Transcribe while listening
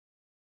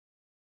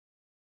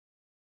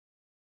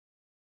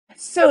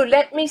So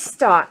let me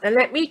start, and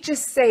let me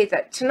just say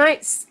that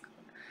tonight's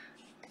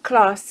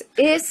class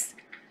it's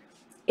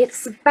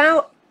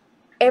about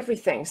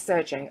everything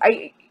serging.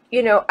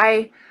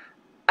 I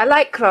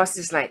like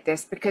classes like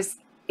this because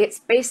it's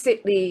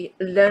basically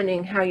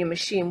learning how your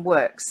machine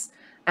works.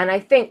 And I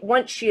think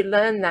once you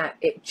learn that,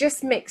 it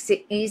just makes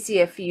it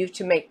easier for you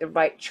to make the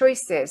right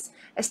choices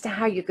as to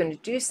how you're going to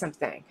do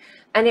something.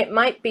 And it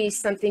might be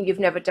something you've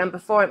never done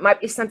before. It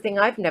might be something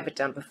I've never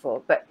done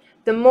before. But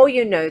the more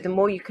you know, the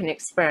more you can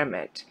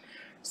experiment.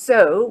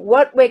 So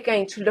what we're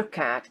going to look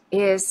at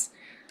is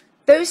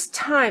those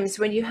times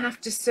when you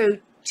have to sew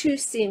two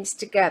seams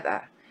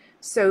together.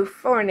 So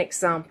for an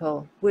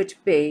example would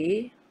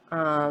be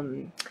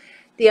the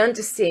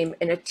underseam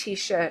in a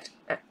t-shirt.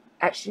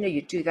 Actually, no,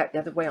 you do that the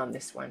other way on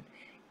this one.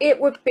 It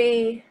would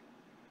be,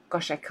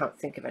 gosh, I can't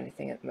think of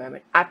anything at the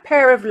moment. A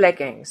pair of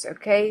leggings,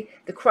 okay?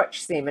 The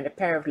crotch seam in a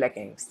pair of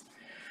leggings.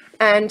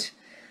 And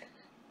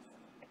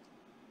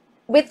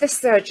with the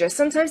serger,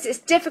 sometimes it's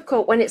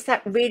difficult when it's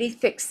that really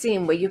thick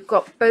seam where you've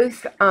got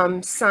both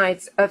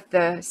sides of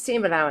the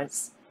seam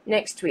allowance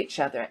next to each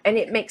other, and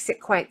it makes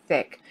it quite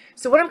thick.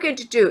 So what I'm going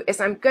to do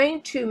is I'm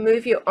going to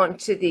move you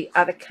onto the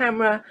other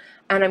camera,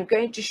 and I'm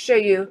going to show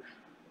you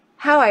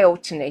how I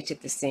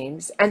alternated the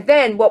seams. And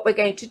then what we're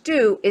going to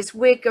do is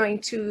we're going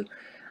to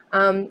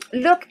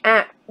look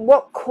at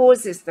what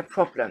causes the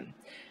problem.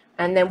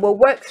 And then we'll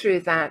work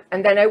through that.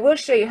 And then I will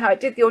show you how I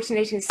did the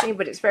alternating seam,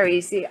 but it's very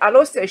easy. I'll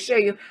also show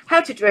you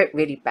how to do it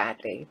really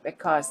badly,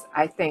 because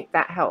I think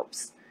that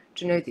helps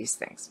to know these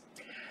things.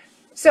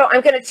 So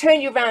I'm going to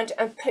turn you around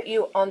and put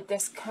you on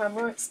this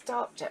camera. It's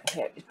dark down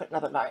here. You put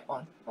another light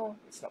on. Oh,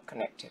 it's not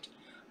connected.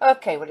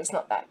 Okay, well, it's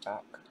not that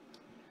dark.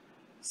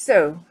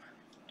 So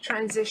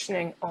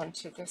transitioning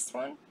onto this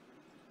one.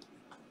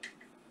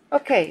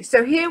 Okay,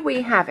 so here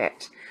we have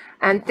it.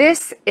 And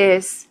this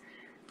is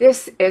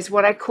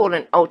what I call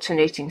an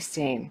alternating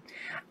seam.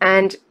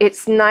 And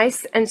it's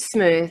nice and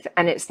smooth,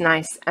 and it's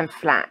nice and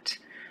flat.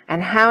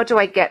 And how do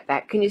I get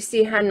that? Can you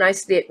see how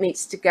nicely it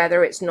meets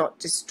together? It's not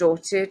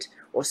distorted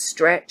or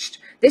stretched.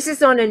 This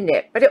is on a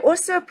knit, but it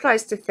also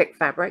applies to thick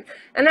fabric.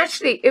 And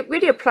actually, it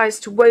really applies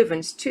to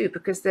wovens too,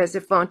 because there's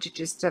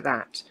advantages to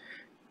that,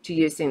 to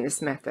using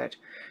this method.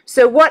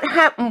 So what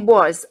happened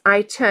was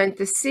I turned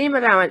the seam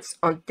allowance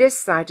on this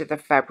side of the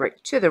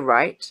fabric to the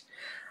right,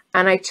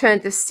 and I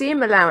turned the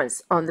seam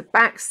allowance on the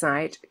back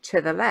side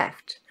to the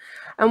left.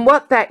 And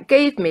what that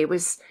gave me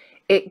was,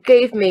 it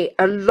gave me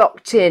a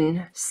locked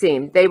in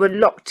seam. They were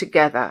locked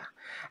together.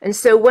 And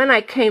so when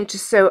I came to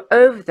sew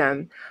over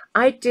them,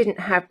 I didn't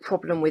have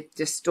problem with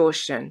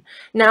distortion.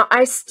 Now,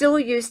 I still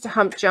used a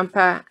hump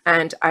jumper,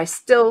 and I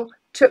still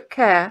took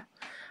care,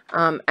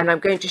 and I'm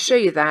going to show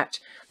you that,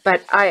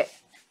 but I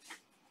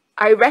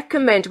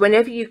recommend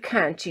whenever you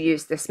can to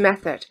use this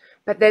method,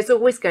 but there's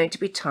always going to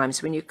be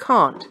times when you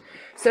can't.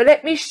 So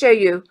let me show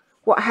you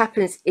what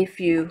happens if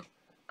you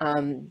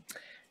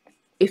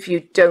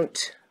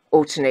don't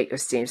alternate your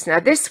seams. Now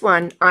this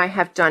one, I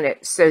have done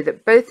it so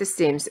that both the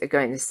seams are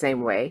going the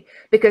same way,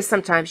 because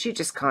sometimes you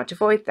just can't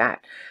avoid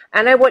that.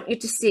 And I want you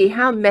to see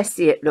how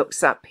messy it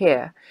looks up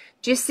here.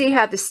 Do you see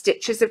how the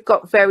stitches have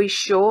got very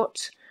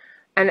short?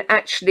 And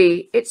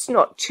actually it's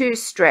not too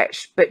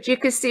stretched, but you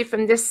can see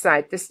from this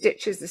side the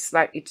stitches are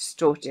slightly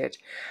distorted,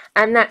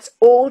 and that's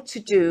all to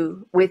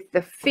do with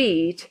the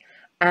feed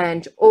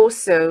and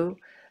also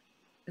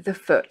the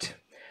foot.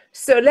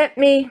 So let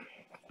me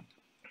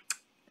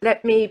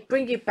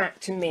bring you back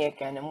to me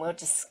again, and we'll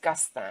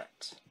discuss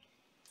that.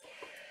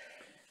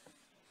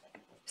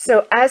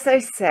 So as I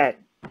said,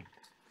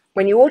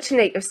 when you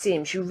alternate your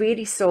seams, you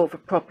really solve a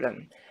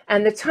problem.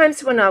 And the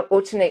times when I'll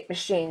alternate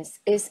machines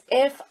is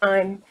if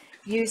I'm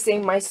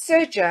using my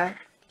serger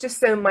to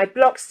sew my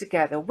blocks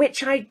together,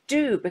 which I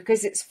do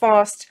because it's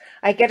fast.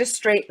 I get a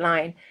straight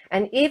line,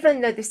 and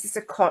even though this is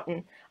a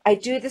cotton, I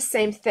do the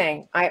same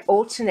thing. I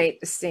alternate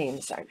the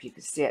seams. I hope you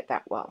can see it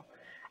that well,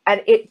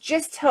 and it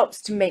just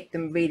helps to make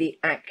them really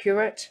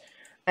accurate.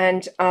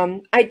 And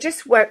I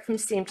just work from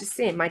seam to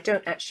seam. I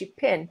don't actually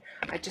pin.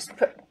 I just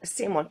put a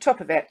seam on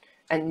top of it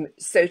and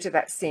sew to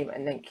that seam,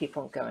 and then keep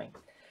on going.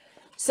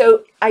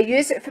 So I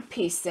use it for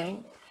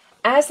piecing.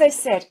 As I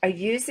said, I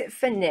use it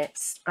for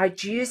knits. I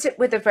use it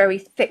with a very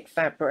thick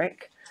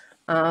fabric.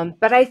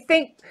 But I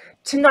think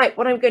tonight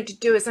what I'm going to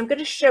do is I'm going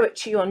to show it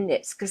to you on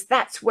knits, because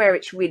that's where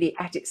it's really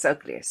at its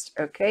ugliest,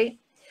 okay?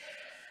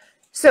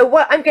 So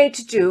what I'm going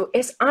to do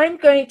is I'm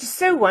going to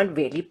sew one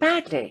really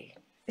badly.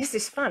 This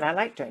is fun. I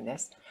like doing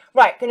this.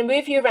 Right, I'm going to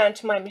move you around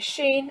to my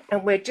machine,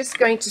 and we're just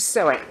going to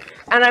sew it.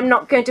 And I'm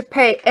not going to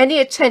pay any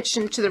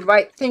attention to the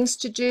right things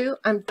to do.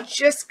 I'm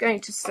just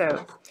going to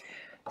sew.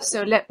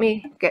 So let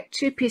me get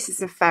two pieces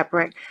of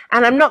fabric,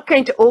 and I'm not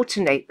going to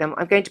alternate them.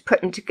 I'm going to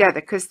put them together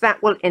because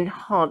that will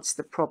enhance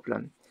the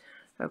problem.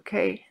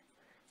 Okay,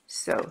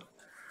 so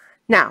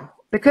now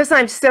because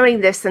I'm sewing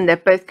this and they're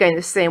both going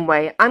the same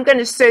way, I'm going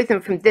to sew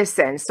them from this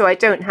end so I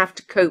don't have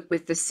to cope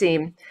with the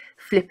seam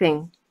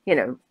flipping, you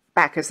know,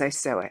 back as I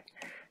sew it.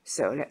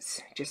 So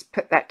let's just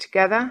put that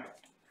together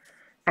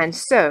and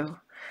sew.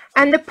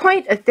 And the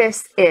point of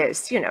this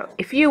is, you know,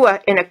 if you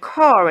were in a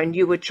car and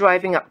you were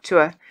driving up to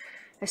a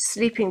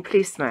sleeping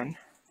policeman,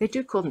 they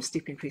do call them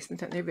sleeping policemen,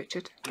 don't they,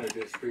 Richard? No,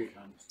 they're speed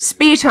humps.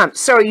 Speed humps.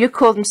 Sorry, you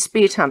call them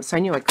speed humps. I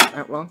knew I got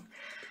that wrong.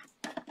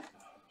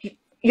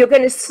 You're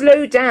going to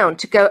slow down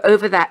to go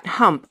over that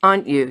hump,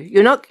 aren't you?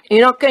 You're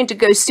not going to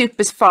go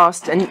super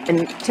fast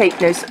and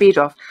take no speed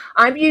off.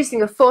 I'm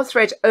using a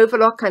 4-thread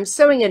overlock. I'm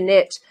sewing a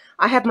knit.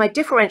 I have my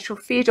differential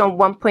feed on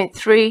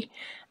 1.3,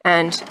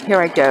 and here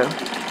I go.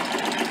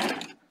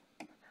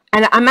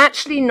 And I'm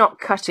actually not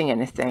cutting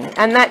anything,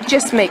 and that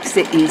just makes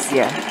it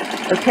easier.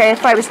 Okay,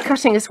 if I was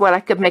cutting as well, I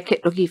could make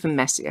it look even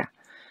messier.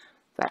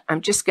 But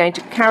I'm just going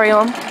to carry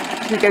on.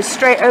 We go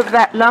straight over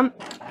that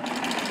lump.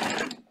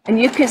 And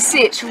you can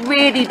see it's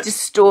really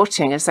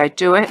distorting as I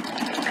do it.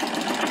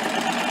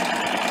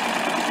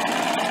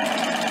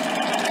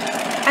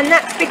 And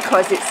that's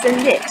because it's a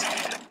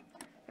knit.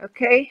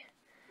 Okay?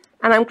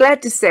 And I'm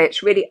glad to say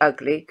it's really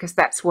ugly because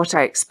that's what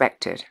I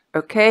expected.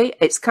 Okay?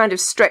 It's kind of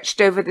stretched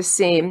over the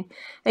seam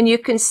and you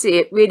can see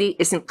it really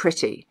isn't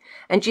pretty.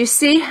 And you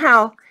see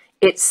how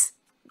it's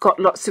got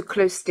lots of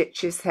close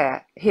stitches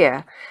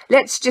here.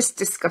 Let's just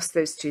discuss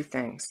those two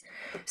things.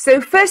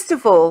 So first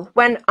of all,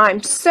 when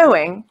I'm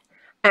sewing,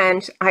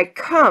 and I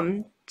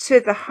come to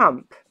the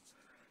hump.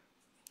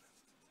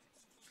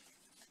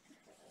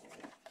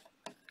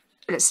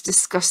 Let's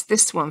discuss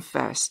this one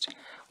first.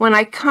 When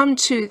I come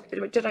to,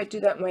 did I do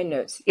that in my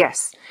notes?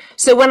 Yes.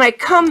 So when I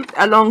come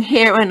along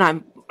here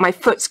and my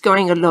foot's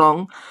going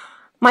along,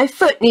 my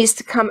foot needs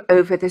to come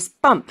over this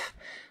bump.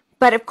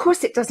 But of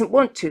course it doesn't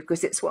want to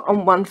because it's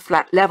on one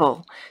flat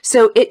level.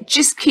 So it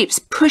just keeps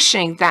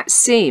pushing that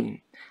seam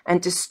and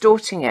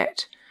distorting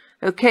it.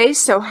 Okay,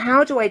 so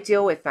how do I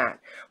deal with that?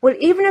 Well,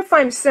 even if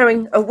I'm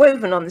sewing a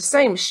woven on the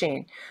sewing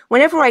machine,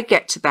 whenever I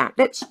get to that,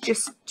 let's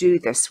just do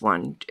this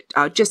one.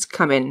 I'll just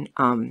come in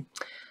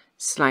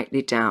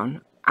slightly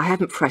down. I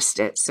haven't pressed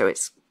it, so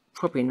it's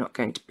probably not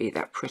going to be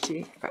that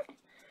pretty, but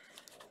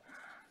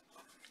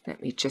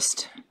let me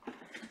just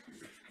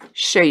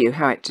show you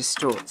how it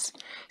distorts.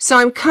 So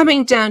I'm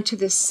coming down to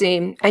this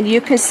seam, and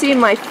you can see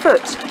my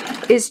foot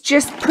is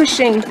just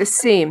pushing the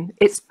seam.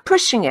 It's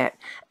pushing it,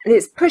 and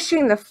it's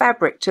pushing the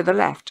fabric to the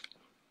left.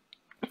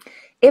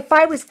 If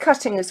I was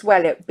cutting as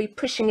well, it would be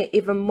pushing it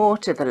even more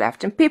to the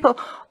left. And people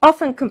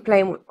often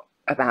complain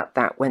about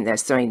that when they're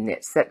sewing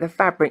knits, that the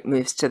fabric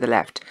moves to the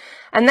left.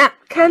 And that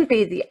can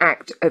be the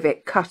act of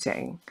it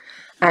cutting.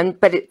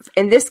 But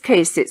in this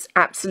case, it's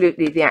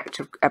absolutely the act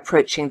of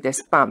approaching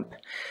this bump.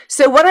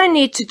 So what I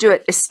need to do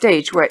at this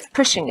stage where it's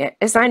pushing it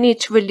is I need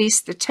to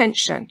release the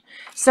tension.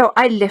 So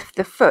I lift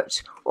the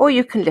foot, or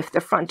you can lift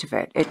the front of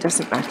it. It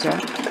doesn't matter.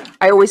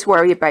 I always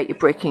worry about you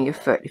breaking your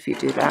foot if you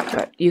do that,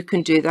 but you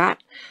can do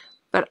that.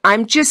 But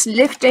I'm just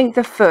lifting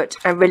the foot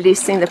and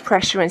releasing the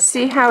pressure, and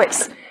see how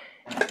it's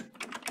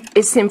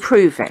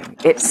improving.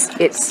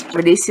 It's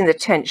releasing the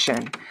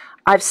tension.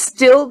 I've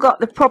still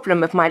got the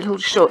problem of my little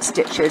short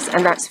stitches,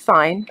 and that's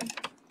fine.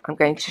 I'm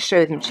going to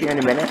show them to you in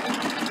a minute.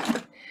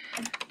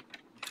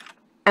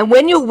 And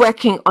when you're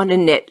working on a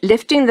knit,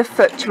 lifting the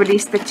foot to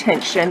release the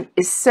tension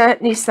is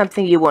certainly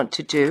something you want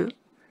to do.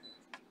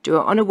 Do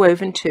it on a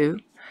woven too.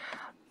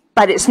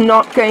 But it's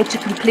not going to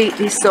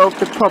completely solve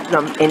the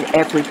problem in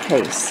every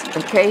case,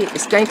 okay?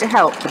 It's going to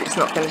help, but it's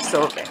not going to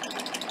solve it.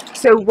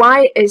 So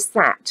why is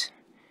that?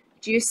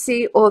 Do you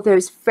see all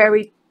those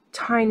very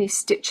tiny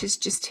stitches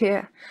just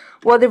here?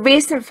 Well, the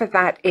reason for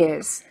that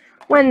is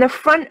when the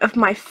front of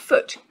my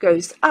foot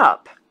goes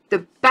up,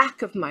 the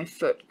back of my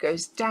foot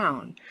goes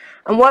down.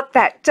 And what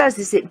that does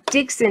is it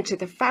digs into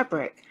the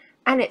fabric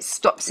and it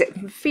stops it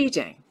from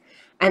feeding.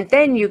 And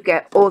then you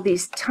get all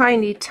these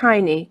tiny,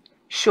 tiny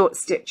short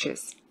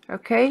stitches.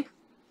 Okay,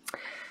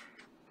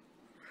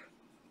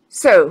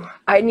 so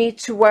I need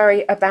to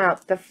worry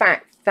about the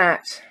fact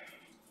that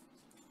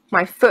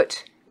my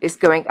foot is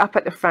going up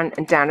at the front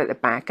and down at the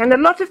back. And a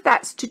lot of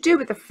that's to do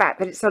with the fact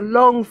that it's a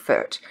long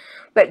foot.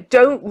 But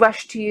don't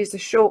rush to use a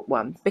short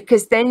one,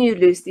 because then you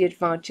lose the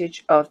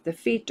advantage of the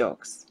feed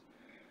dogs.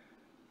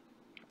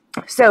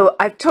 So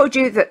I've told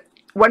you that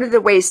one of the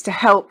ways to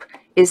help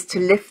is to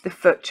lift the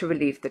foot to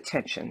relieve the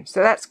tension.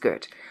 So that's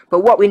good.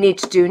 But what we need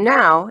to do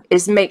now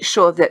is make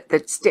sure that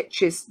the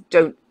stitches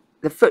don't,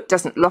 the foot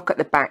doesn't lock at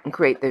the back and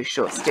create those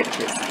short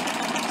stitches.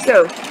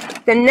 So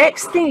the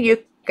next thing you're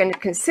going to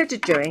consider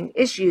doing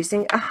is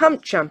using a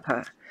hump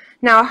jumper.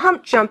 Now a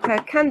hump jumper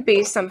can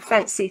be some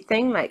fancy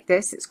thing like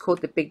this. It's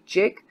called the big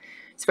jig.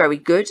 It's very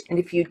good. And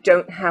if you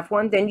don't have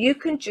one, then you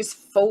can just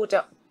fold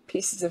up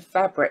pieces of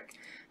fabric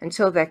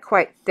until they're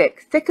quite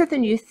thick, thicker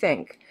than you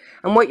think.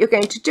 And what you're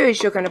going to do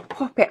is you're going to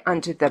pop it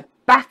under the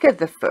back of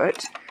the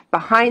foot,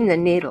 behind the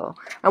needle.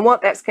 And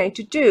what that's going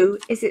to do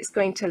is it's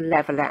going to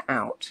level it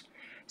out.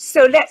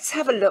 So let's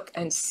have a look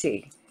and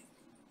see.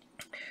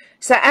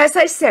 So as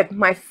I said,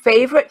 my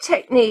favorite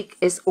technique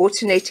is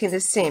alternating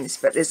the seams,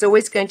 but there's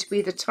always going to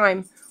be the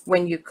time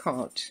when you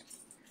can't.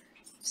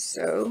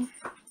 So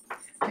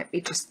let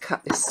me just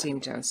cut this seam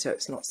down so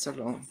it's not so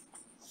long.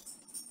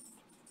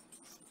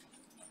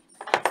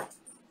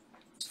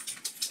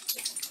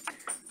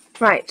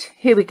 Right,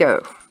 here we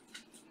go.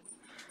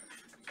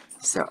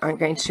 So I'm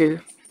going to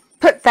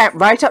put that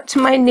right up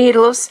to my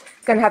needles.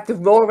 I'm going to have the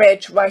raw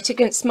edge right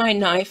against my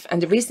knife,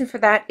 and the reason for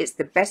that is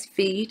the best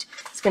feed.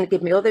 It's going to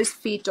give me all those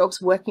feed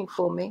dogs working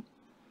for me.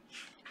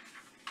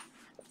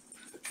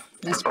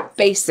 That's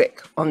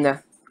basic on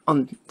the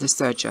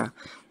serger.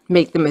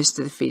 Make the most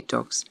of the feed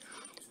dogs.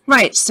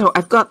 Right, so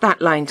I've got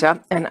that lined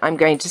up, and I'm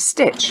going to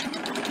stitch.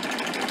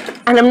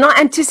 And I'm not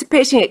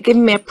anticipating it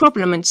giving me a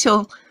problem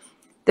until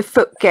the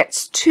foot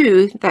gets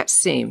to that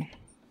seam.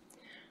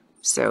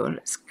 So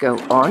let's go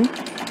on.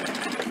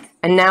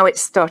 And now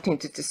it's starting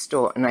to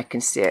distort and I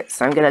can see it.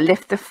 So I'm going to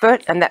lift the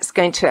foot, and that's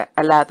going to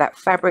allow that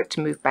fabric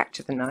to move back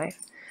to the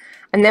knife.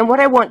 And then what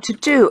I want to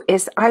do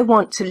is I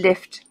want to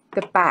lift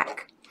the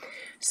back.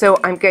 So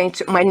I'm going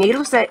to, my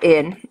needles are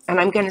in, and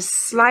I'm going to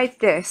slide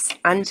this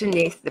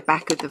underneath the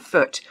back of the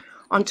foot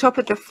on top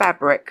of the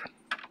fabric.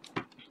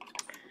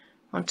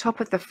 On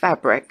top of the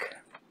fabric,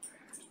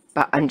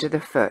 but under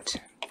the foot.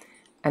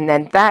 And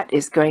then that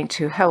is going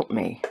to help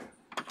me.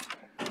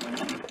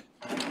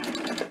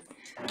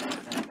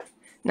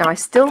 Now I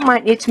still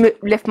might need to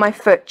lift my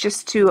foot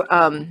just to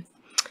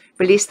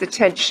release the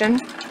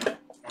tension.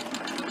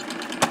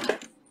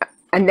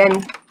 And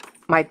then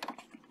my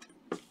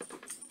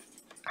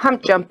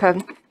hump jumper,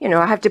 you know,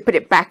 I have to put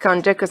it back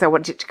under because I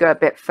want it to go a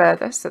bit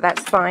further. So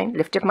that's fine.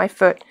 Lifted my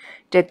foot,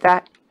 did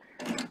that.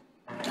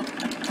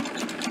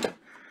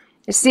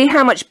 You see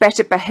how much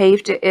better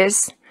behaved it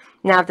is?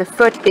 Now the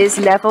foot is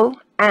level,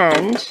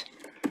 and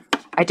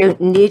I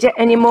don't need it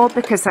anymore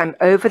because I'm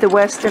over the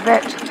worst of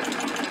it.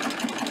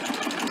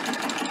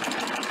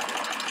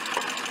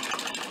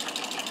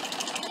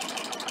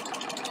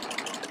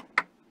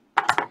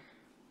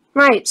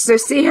 Right, so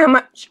see how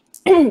much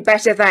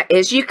better that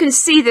is. You can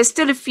see there's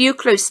still a few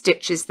close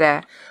stitches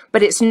there,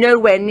 but it's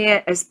nowhere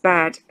near as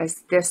bad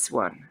as this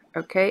one,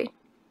 okay?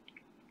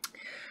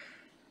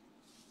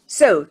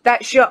 So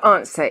that's your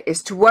answer,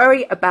 is to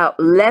worry about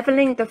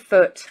leveling the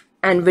foot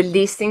and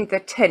releasing the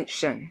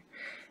tension.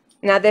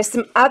 Now there's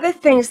some other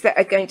things that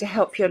are going to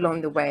help you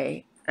along the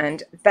way,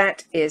 and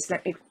that is,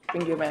 let me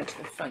bring you around to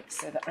the front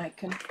so that I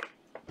can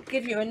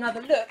give you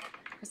another look,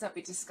 because I'll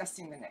be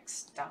discussing the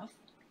next stuff.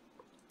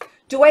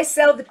 Do I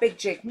sell the big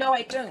jig? No,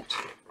 I don't.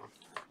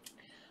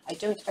 I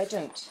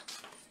don't.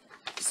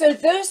 So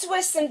those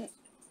were some,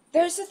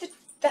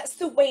 that's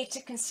the way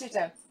to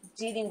consider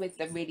dealing with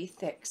the really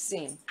thick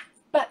seam.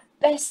 But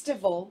best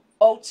of all,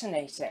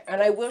 alternate it.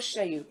 And I will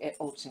show you it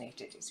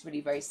alternated. It's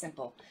really very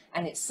simple.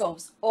 And it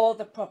solves all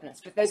the problems.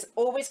 But there's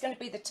always going to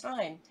be the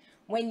time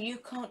when you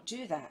can't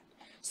do that.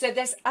 So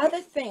there's other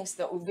things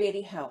that will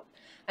really help.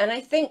 And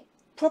I think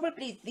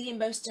probably the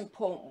most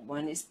important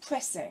one is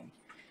pressing.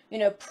 You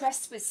know,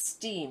 press with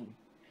steam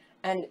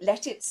and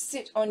let it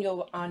sit on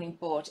your ironing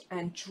board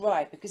and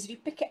dry, because if you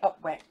pick it up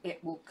wet,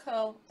 it will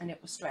curl and it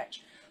will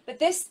stretch. But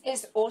this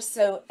is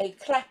also a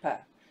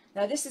clapper.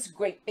 Now this is a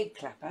great big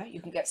clapper.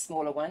 You can get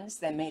smaller ones.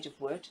 They're made of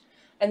wood.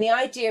 And the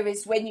idea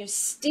is when you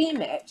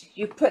steam it,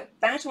 you put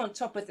that on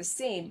top of the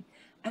seam,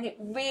 and it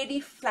really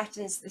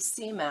flattens the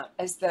seam out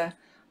as the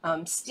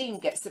steam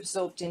gets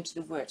absorbed into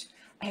the wood.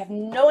 I have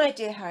no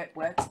idea how it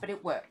works, but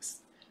it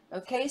works.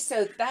 Okay,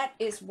 so that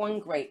is one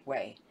great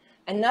way.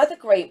 Another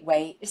great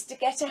way is to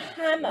get a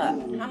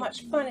hammer. How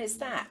much fun is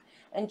that?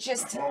 And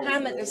just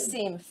hammer the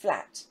seam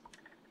flat.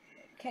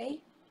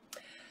 Okay.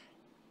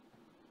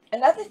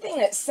 Another thing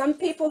that some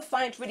people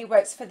find really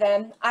works for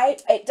them,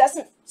 it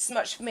doesn't so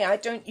much for me, I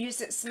don't use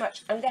it so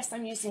much unless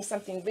I'm using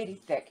something really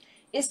thick,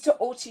 is to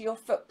alter your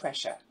foot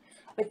pressure.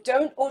 But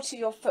don't alter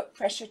your foot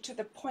pressure to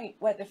the point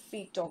where the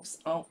feed dogs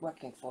aren't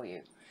working for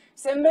you.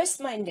 So most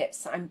of my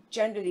knits, I'm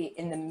generally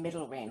in the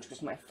middle range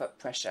with my foot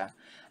pressure.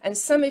 And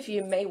some of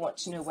you may want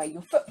to know where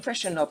your foot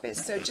pressure knob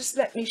is. So just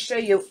let me show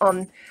you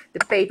on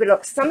the baby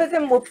lock. Some of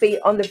them will be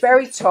on the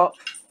very top,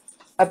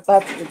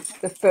 above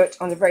the foot,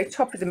 on the very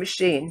top of the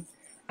machine.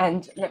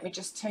 And let me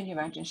just turn you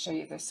around and show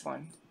you this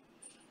one.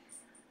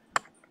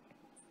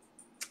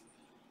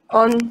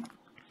 On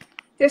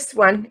this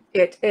one,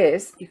 it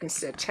is, you can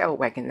see a tail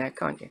wagging there,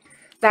 can't you?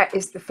 That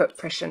is the foot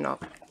pressure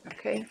knob,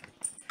 okay?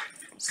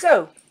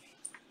 So,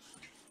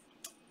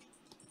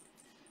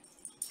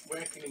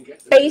 where can you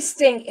get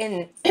basting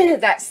in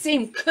that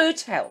seam could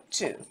help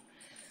too.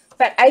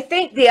 But I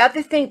think the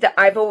other thing that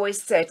I've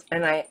always said,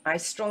 and I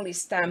strongly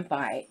stand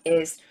by,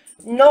 is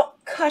not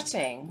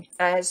cutting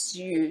as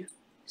you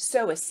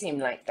sew a seam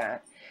like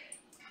that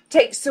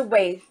takes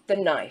away the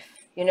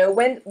knife. You know,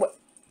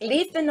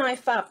 leave the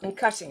knife up and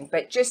cutting,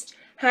 but just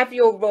have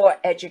your raw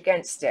edge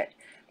against it.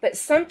 But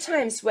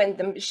sometimes when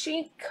the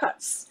machine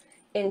cuts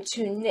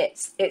into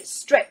knits, it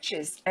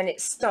stretches and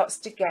it starts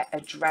to get a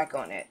drag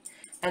on it,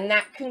 and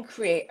that can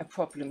create a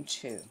problem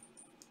too.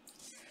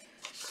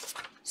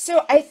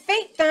 So I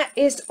think that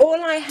is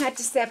all I had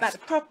to say about the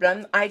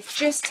problem. I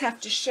just have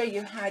to show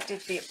you how I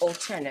did the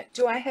alternate.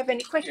 Do I have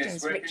any questions,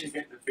 yes, where Richard? can you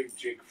get the big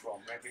jig from?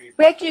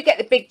 Where can you get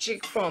the big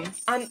jig from?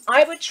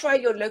 I would try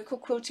your local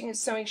quilting and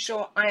sewing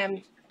shop. I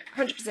am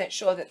 100%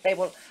 sure that they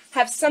will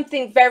have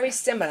something very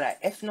similar,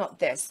 if not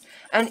this.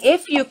 And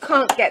if you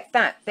can't get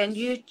that, then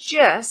you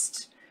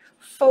just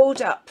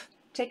fold up,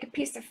 take a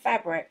piece of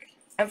fabric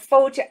and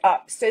fold it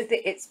up so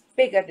that it's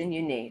bigger than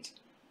you need,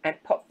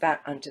 and pop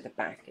that under the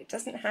back. It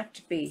doesn't have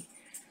to be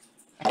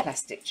a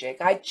plastic jig.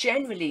 I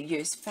generally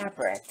use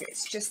fabric.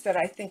 It's just that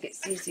I think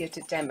it's easier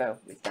to demo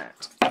with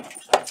that.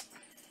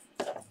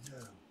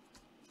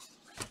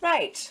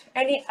 Right.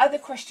 Any other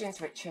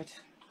questions, Richard?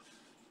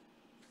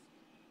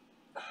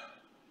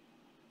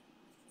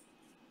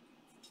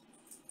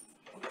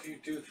 What do you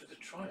do for the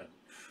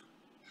triumph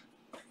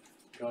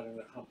regarding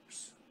the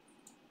humps?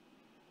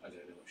 I don't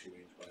know what she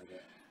means by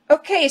that.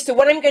 Okay, so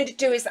what I'm going to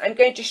do is I'm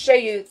going to show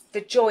you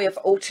the joy of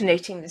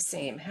alternating the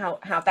seam, how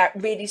that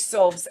really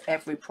solves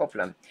every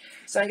problem.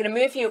 So I'm going to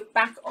move you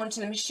back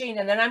onto the machine,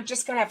 and then I'm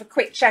just going to have a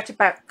quick chat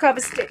about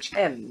cover stitch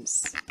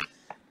hems.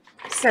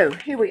 So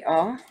here we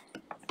are.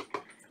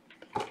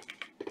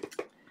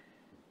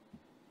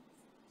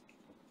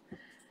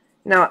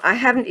 Now I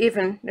haven't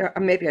even, no,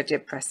 maybe I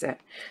did press it.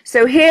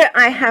 So here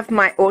I have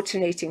my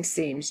alternating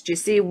seams. Do you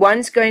see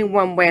one's going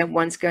one way and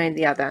one's going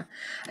the other?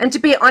 And to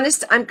be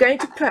honest, I'm going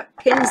to put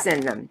pins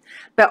in them.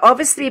 But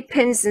obviously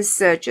pins and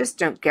sergers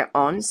don't get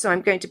on, so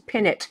I'm going to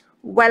pin it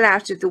well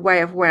out of the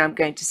way of where I'm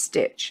going to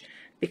stitch,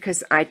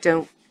 because I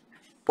don't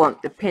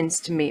want the pins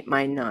to meet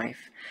my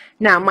knife.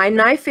 Now my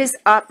knife is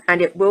up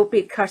and it will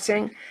be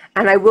cutting,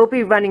 and I will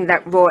be running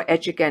that raw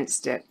edge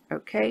against it,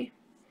 okay?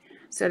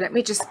 So let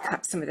me just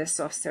cut some of this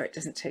off so it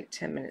doesn't take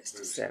 10 minutes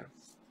to sew.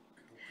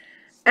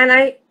 And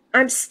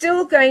I'm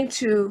still going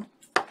to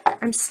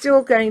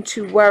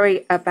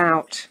worry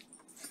about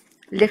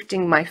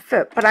lifting my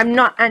foot, but I'm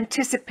not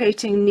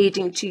anticipating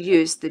needing to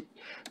use the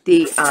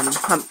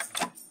hump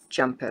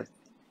jumper,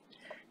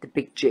 the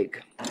big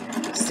jig.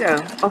 So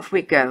off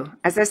we go.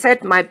 As I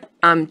said, my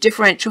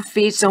differential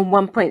feeds on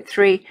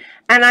 1.3,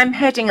 and I'm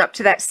heading up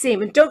to that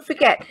seam. And don't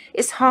forget,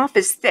 it's half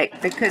as thick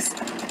because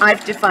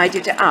I've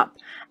divided it up.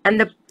 And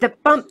the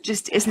bump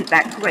just isn't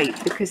that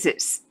great because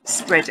it's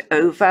spread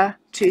over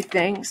two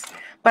things.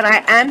 But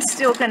I am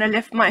still going to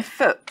lift my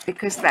foot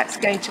because that's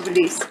going to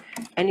release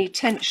any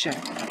tension.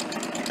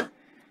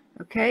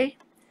 Okay?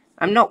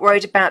 I'm not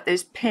worried about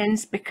those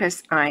pins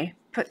because I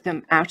put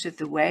them out of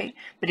the way.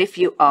 But if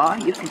you are,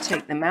 you can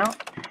take them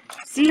out.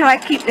 See how I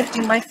keep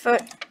lifting my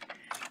foot?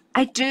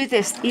 I do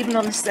this even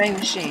on the sewing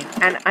machine.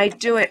 And I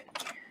do it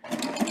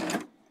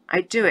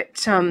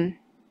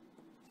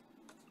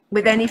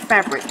with any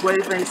fabric,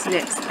 wovens,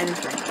 knits,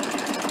 anything.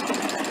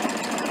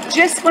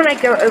 Just when I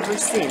go over a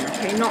seam,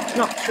 okay,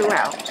 not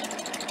throughout.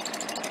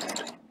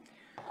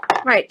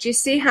 Right, do you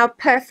see how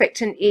perfect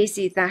and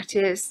easy that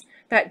is?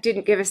 That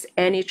didn't give us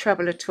any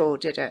trouble at all,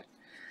 did it?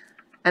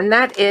 And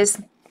that is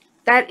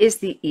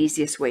the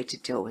easiest way to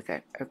deal with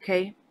it,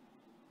 okay?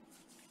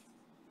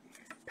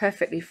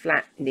 Perfectly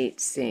flat, neat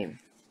seam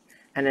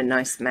and a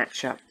nice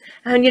match up.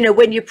 And you know,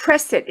 when you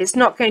press it, it's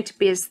not going to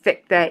be as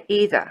thick there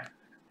either.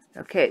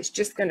 Okay, it's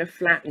just going to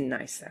flatten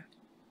nicer.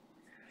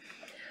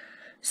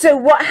 So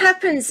what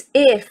happens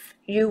if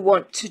you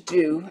want to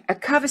do a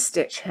cover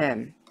stitch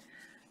hem?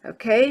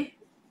 Okay,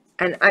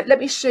 and let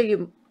me show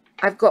you.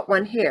 I've got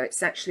one here.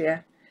 It's actually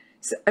a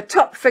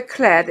top for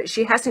Claire that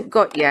she hasn't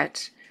got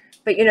yet.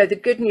 But you know, the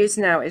good news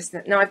now is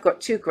that now I've got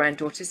two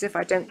granddaughters. If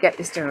I don't get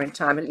this to her in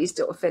time, at least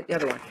it will fit the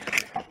other one.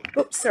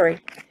 Oops,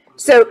 sorry.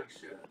 So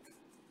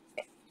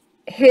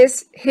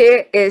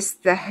here is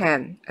the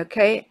hem,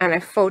 okay, and I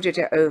folded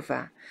it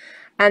over.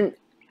 And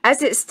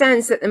as it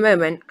stands at the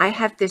moment, I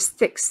have this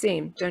thick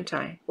seam, don't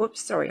I?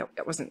 Whoops, sorry,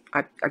 that wasn't,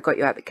 I got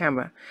you out of the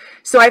camera.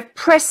 So I've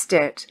press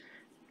it,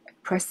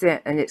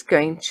 and it's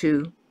going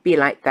to be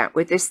like that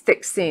with this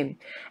thick seam.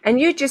 And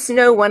you just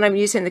know when I'm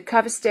using the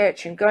cover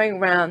stitch and going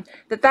around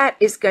that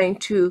is going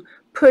to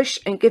push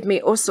and give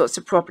me all sorts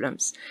of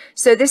problems.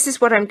 So this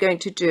is what I'm going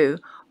to do.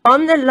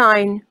 On the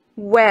line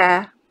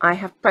where I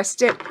have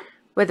pressed it,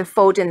 where the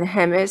fold in the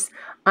hem is,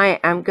 I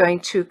am going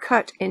to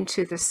cut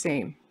into the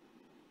seam.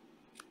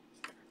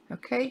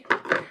 Okay,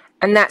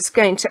 and that's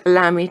going to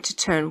allow me to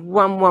turn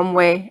one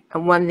way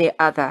and one the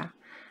other.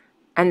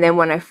 And then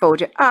when I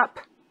fold it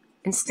up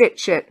and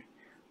stitch it,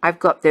 I've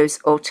got those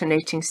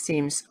alternating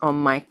seams on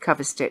my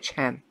cover stitch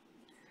hem.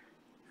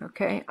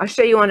 Okay, I'll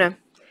show you on a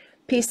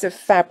piece of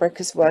fabric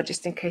as well,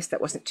 just in case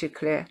that wasn't too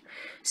clear.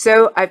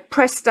 So I've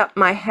pressed up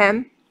my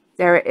hem.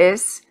 There it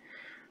is.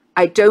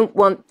 I don't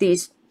want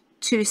these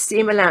two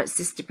seam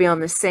allowances to be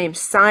on the same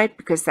side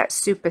because that's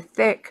super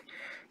thick.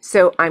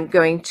 So I'm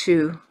going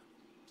to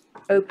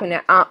open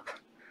it up.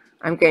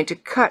 I'm going to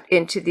cut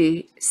into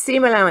the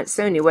seam allowance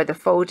only where the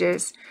fold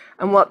is,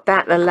 and what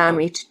that will allow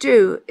me to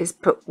do is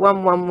put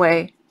one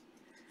way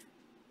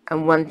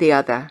and one the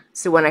other.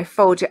 So when I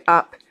fold it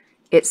up,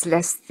 it's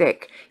less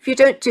thick. If you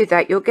don't do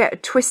that, you'll get a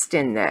twist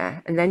in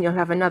there and then you'll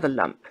have another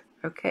lump.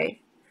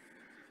 Okay,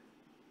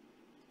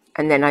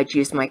 and then I'd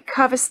use my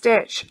cover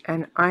stitch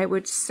and I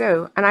would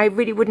sew, and I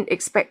really wouldn't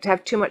expect to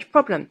have too much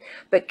problem.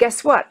 But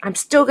guess what? I'm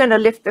still going to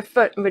lift the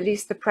foot and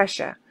release the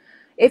pressure.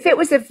 If it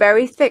was a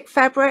very thick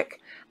fabric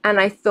and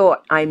I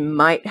thought I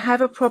might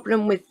have a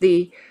problem with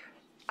the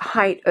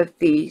height of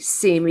the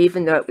seam,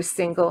 even though it was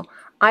single,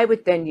 I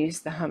would then use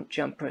the hump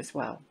jumper as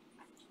well.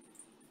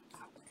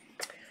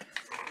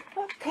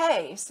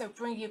 Okay, so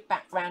bring you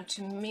back round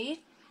to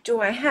me.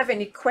 Do I have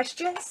any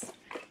questions?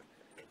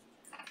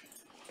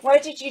 Why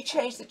did you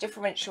change the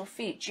differential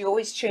feet? You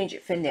always change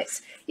it for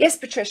knits. Yes,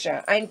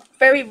 Patricia, I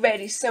very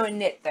rarely sew a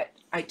knit that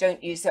I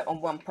don't use it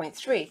on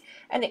 1.3.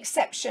 An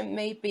exception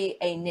may be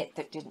a knit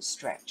that didn't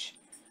stretch.